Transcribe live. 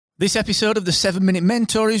This episode of the 7 Minute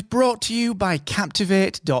Mentor is brought to you by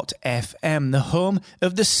Captivate.fm, the home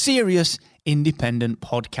of the serious independent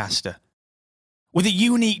podcaster. With a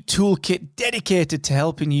unique toolkit dedicated to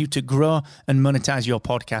helping you to grow and monetize your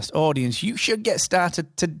podcast audience, you should get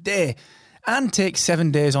started today and take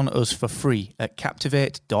 7 days on us for free at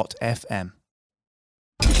Captivate.fm.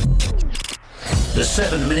 The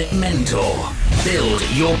 7 Minute Mentor. Build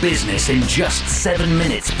your business in just 7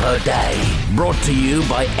 minutes per day. Brought to you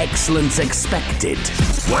by Excellence Expected,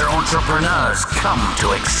 where entrepreneurs come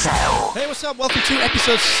to excel. Hey, what's up? Welcome to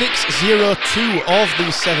episode 602 of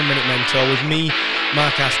the 7 Minute Mentor with me,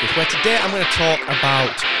 Mark Asquith, where today I'm going to talk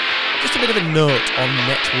about just a bit of a note on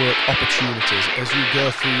network opportunities as you go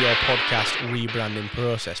through your podcast rebranding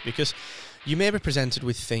process, because you may be presented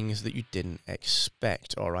with things that you didn't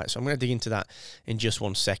expect, all right? So I'm going to dig into that in just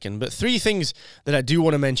 1 second. But 3 things that I do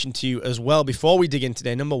want to mention to you as well before we dig in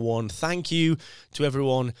today. Number 1, thank you to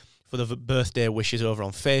everyone for the birthday wishes over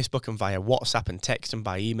on Facebook and via WhatsApp and text and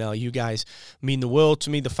by email. You guys mean the world to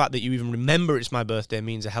me. The fact that you even remember it's my birthday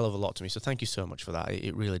means a hell of a lot to me. So thank you so much for that.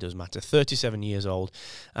 It really does matter. 37 years old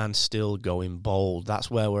and still going bold. That's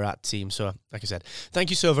where we're at, team. So like I said, thank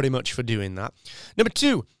you so very much for doing that. Number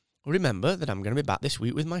 2, remember that I'm going to be back this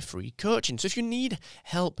week with my free coaching. So if you need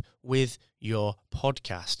help with your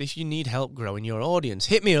podcast, if you need help growing your audience,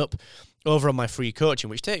 hit me up over on my free coaching,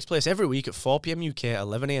 which takes place every week at 4 p.m. UK,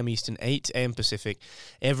 11 a.m. Eastern, 8 a.m. Pacific,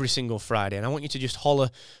 every single Friday. And I want you to just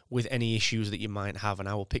holler with any issues that you might have, and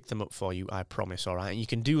I will pick them up for you, I promise, all right? And you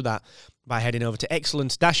can do that by heading over to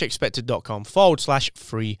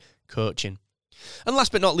excellence-expected.com/free coaching. And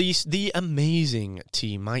last but not least, the amazing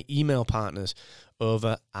team, my email partners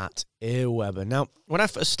over at Aweber. Now, when I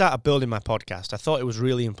first started building my podcast, I thought it was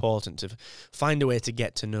really important to find a way to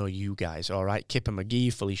get to know you guys, all right? Kipper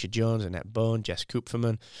McGee, Felicia Jones, Annette Bone, Jess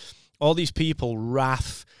Kupferman, all these people,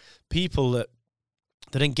 Raf, people that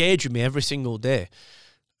engage with me every single day.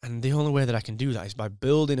 And the only way that I can do that is by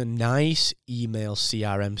building a nice email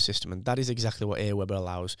CRM system, and that is exactly what Aweber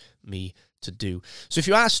allows me to do. So if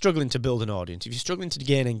you are struggling to build an audience, if you're struggling to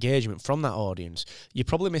gain engagement from that audience, you're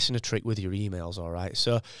probably missing a trick with your emails, all right?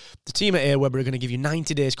 So the team at Aweber are going to give you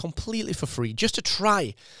 90 days completely for free just to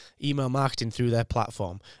try email marketing through their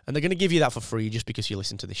platform. And they're going to give you that for free just because you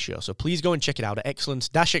listen to this show. So please go and check it out at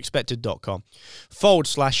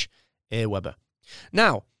excellence-expected.com/Aweber.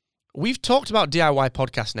 Now, we've talked about DIY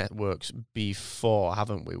podcast networks before,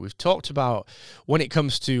 haven't we? We've talked about when it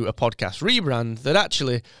comes to a podcast rebrand that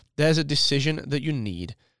actually there's a decision that you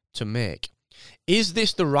need to make. Is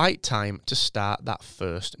this the right time to start that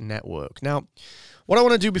first network? Now, what I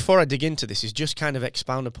want to do before I dig into this is just kind of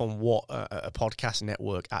expound upon what a podcast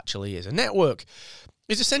network actually is. A network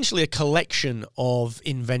is essentially a collection of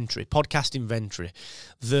inventory, podcast inventory,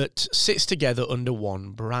 that sits together under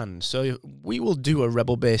one brand. So we will do a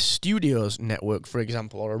Rebel-based Studios network, for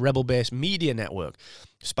example, or a Rebel-based media network.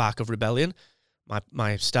 Spark of Rebellion,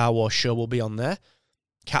 my Star Wars show will be on there.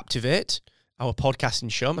 Captivate, our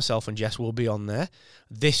podcasting show, myself and Jess will be on there.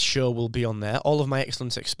 This show will be on there. All of my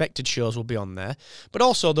Excellence Expected shows will be on there. But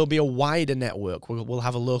also there'll be a wider network. We'll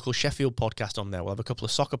have a local Sheffield podcast on there. We'll have a couple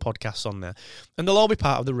of soccer podcasts on there. And they'll all be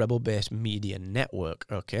part of the Rebel-based media network,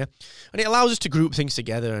 okay? And it allows us to group things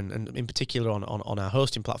together, and in particular on our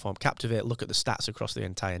hosting platform, Captivate, look at the stats across the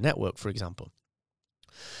entire network, for example.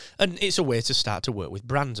 And it's a way to start to work with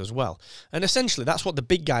brands as well. And essentially, that's what the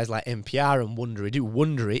big guys like NPR and Wondery do.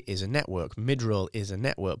 Wondery is a network. Midroll is a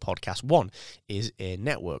network. Podcast One is a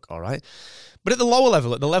network, all right? But at the lower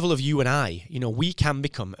level, at the level of you and I, we can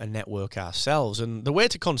become a network ourselves. And the way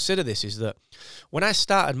to consider this is that when I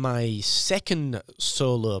started my second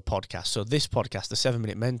solo podcast, so this podcast, The 7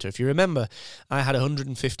 Minute Mentor, if you remember, I had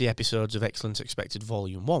 150 episodes of Excellence Expected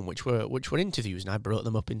Volume 1, which were interviews, and I broke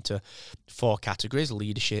them up into 4 categories: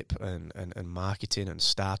 leadership and marketing and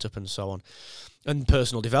startup and so on, and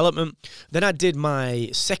personal development. Then I did my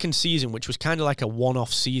second season, which was kind of like a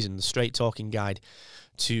one-off season, the straight talking guide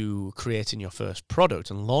to creating your first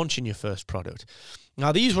product and launching your first product.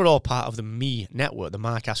 Now, these were all part of the Me network, the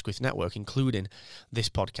Mark Asquith network, including this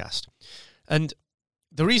podcast. And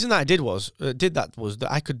the reason that I did that was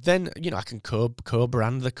that I could then, I can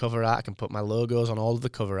co-brand the cover art, I can put my logos on all of the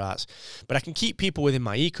cover arts, but I can keep people within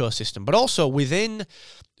my ecosystem. But also within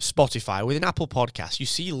Spotify, within Apple Podcasts, you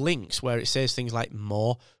see links where it says things like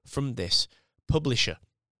more from this publisher.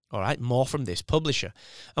 All right, more from this publisher.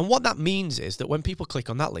 And what that means is that when people click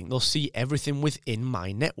on that link, they'll see everything within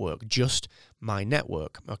my network, just my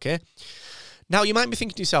network, okay? Now, you might be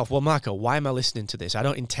thinking to yourself, well, Marco, why am I listening to this? I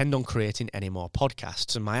don't intend on creating any more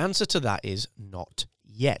podcasts. And my answer to that is not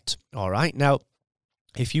yet, all right? Now,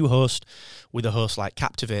 If you host with a host like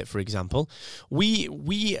Captivate, for example,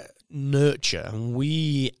 we nurture and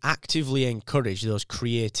we actively encourage those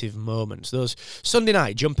creative moments. Those Sunday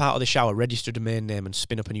night, jump out of the shower, register a domain name and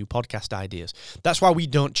spin up a new podcast ideas. That's why we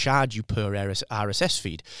don't charge you per RSS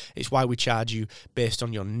feed. It's why we charge you based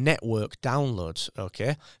on your network downloads,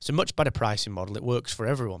 okay? It's a much better pricing model. It works for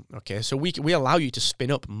everyone, okay? So we allow you to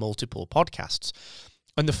spin up multiple podcasts.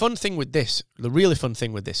 And the fun thing with this, the really fun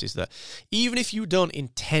thing with this is that even if you don't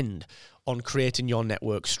intend on creating your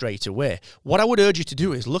network straight away, what I would urge you to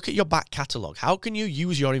do is look at your back catalogue. How can you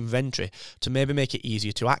use your inventory to maybe make it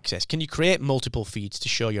easier to access? Can you create multiple feeds to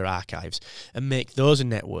show your archives and make those a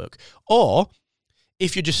network? Or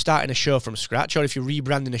if you're just starting a show from scratch, or if you're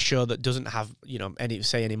rebranding a show that doesn't have,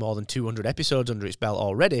 any more than 200 episodes under its belt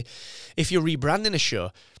already, if you're rebranding a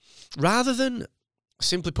show, rather than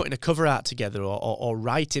simply putting a cover art together or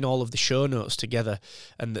writing all of the show notes together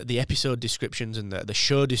and the episode descriptions and the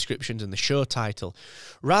show descriptions and the show title,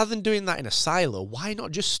 rather than doing that in a silo, why not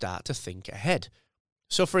just start to think ahead?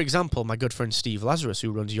 So, for example, my good friend Steve Lazarus,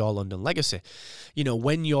 who runs Your London Legacy,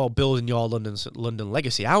 when you're building your London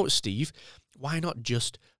Legacy out, Steve, why not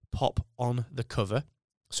just pop on the cover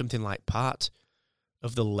something like part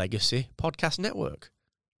of the Legacy Podcast Network?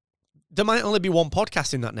 There might only be one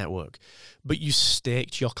podcast in that network, but you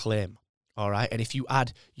staked your claim, all right? And if you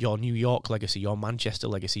add your New York legacy, your Manchester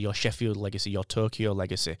legacy, your Sheffield legacy, your Tokyo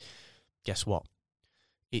legacy, guess what?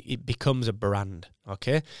 It becomes a brand,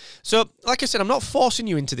 okay? So, like I said, I'm not forcing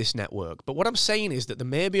you into this network, but what I'm saying is that there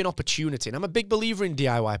may be an opportunity, and I'm a big believer in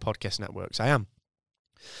DIY podcast networks. I am.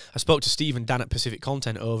 I spoke to Steve and Dan at Pacific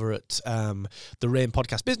Content over at the Rain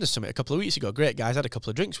Podcast Business Summit a couple of weeks ago. Great guys, had a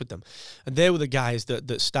couple of drinks with them. And they were the guys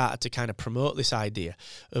that started to kind of promote this idea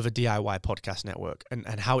of a DIY podcast network and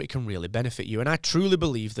how it can really benefit you. And I truly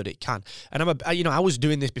believe that it can. And I was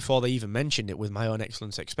doing this before they even mentioned it with my own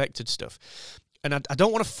Excellence Expected stuff. And I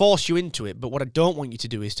don't want to force you into it, but what I don't want you to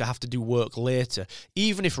do is to have to do work later,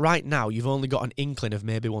 even if right now you've only got an inkling of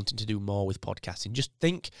maybe wanting to do more with podcasting. Just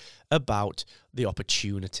think about the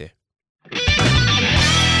opportunity.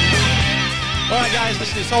 All right, guys,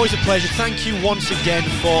 listen, it's always a pleasure. Thank you once again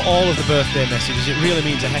for all of the birthday messages. It really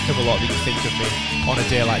means a heck of a lot that you think of me on a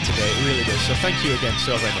day like today. It really does. So thank you again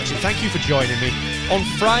so very much. And thank you for joining me. On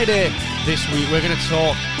Friday this week, we're going to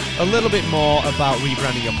talk a little bit more about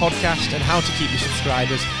rebranding your podcast and how to keep your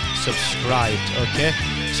subscribers subscribed, okay?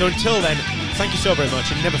 So until then, thank you so very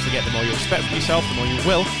much, and never forget, the more you expect from yourself, the more you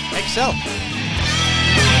will excel.